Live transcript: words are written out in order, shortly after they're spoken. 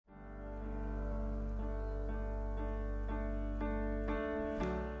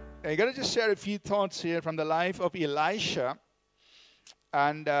I'm going to just share a few thoughts here from the life of Elisha.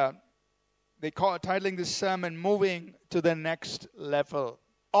 And titling this sermon, Moving to the Next Level.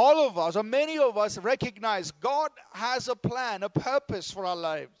 All of us, or many of us, recognize God has a plan, a purpose for our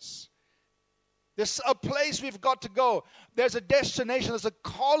lives. There's a place we've got to go. There's a destination, there's a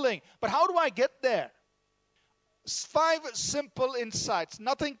calling. But how do I get there? 5 simple insights.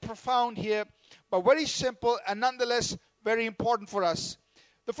 Nothing profound here, but very simple and nonetheless very important for us.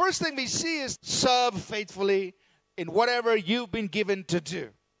 The first thing we see is serve faithfully in whatever you've been given to do.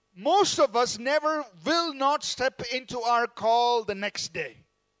 Most of us will not step into our call the next day.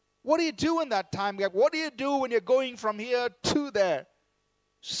 What do you do in that time gap? What do you do when you're going from here to there?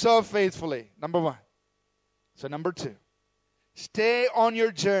 Serve faithfully, number 1. So number 2, stay on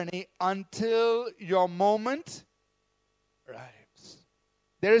your journey until your moment arrives.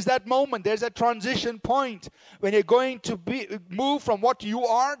 There is that moment, there's that transition point when you're going to move from what you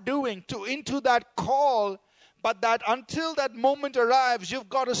are doing into that call, but that until that moment arrives, you've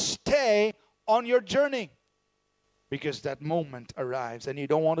got to stay on your journey. Because that moment arrives and you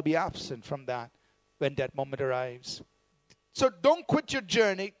don't want to be absent from that when that moment arrives. So don't quit your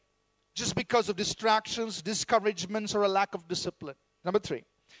journey just because of distractions, discouragements, or a lack of discipline. Number 3,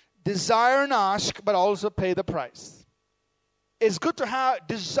 desire and ask, but also pay the price. It's good to have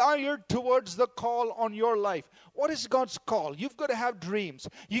desire towards the call on your life. What is God's call? You've got to have dreams.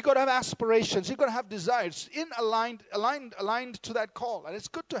 You've got to have aspirations. You've got to have desires aligned to that call. And it's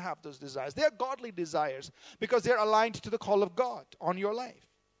good to have those desires. They're godly desires because they're aligned to the call of God on your life.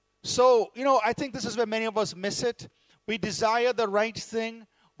 So, I think this is where many of us miss it. We desire the right thing.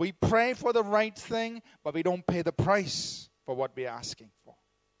 We pray for the right thing, but we don't pay the price for what we're asking for.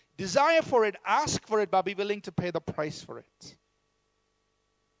 Desire for it, ask for it, but be willing to pay the price for it.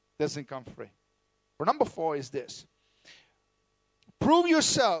 Doesn't come free. But number 4 is this. Prove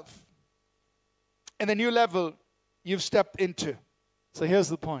yourself in the new level you've stepped into. So here's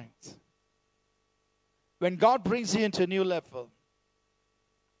the point. When God brings you into a new level,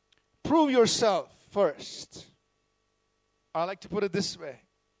 prove yourself first. I like to put it this way.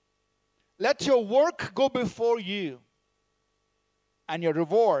 Let your work go before you, and your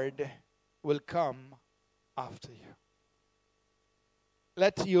reward will come after you.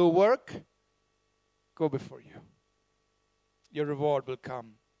 Let your work go before you. Your reward will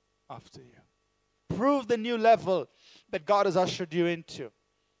come after you. Prove the new level that God has ushered you into.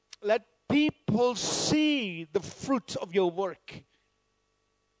 Let people see the fruit of your work,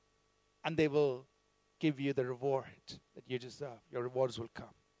 and they will give you the reward that you deserve. Your rewards will come.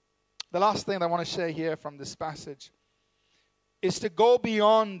 The last thing I want to share here from this passage is to go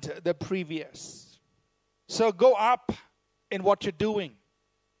beyond the previous. So go up in what you're doing.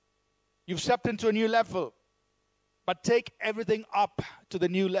 You've stepped into a new level, but take everything up to the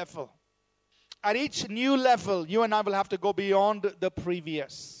new level. At each new level, you and I will have to go beyond the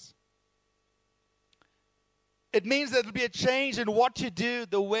previous. It means there will be a change in what you do,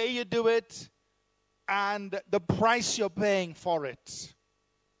 the way you do it, and the price you're paying for it.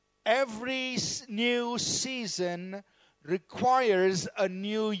 Every new season requires a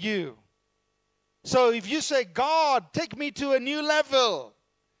new you. So if you say, God, take me to a new level,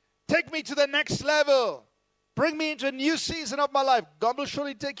 take me to the next level, bring me into a new season of my life, God will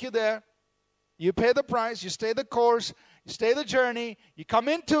surely take you there. You pay the price, you stay the course, you stay the journey, you come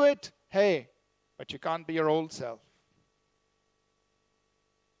into it, hey, but you can't be your old self.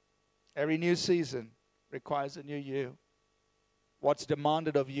 Every new season requires a new you. What's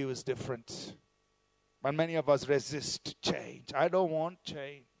demanded of you is different. But many of us resist change. I don't want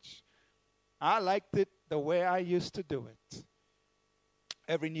change. I liked it the way I used to do it.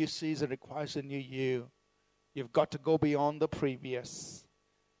 Every new season requires a new you. You've got to go beyond the previous.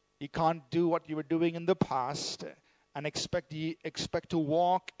 You can't do what you were doing in the past and expect to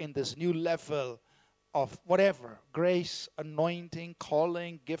walk in this new level of whatever, grace, anointing,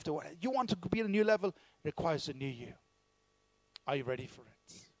 calling, gift, or whatever. You want to be at a new level, requires a new you. Are you ready for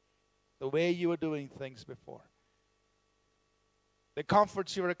it? The way you were doing things before. The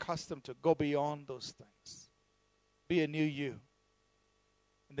comforts you were accustomed to, go beyond those things. Be a new you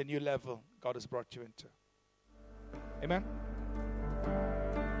in the new level God has brought you into. Amen?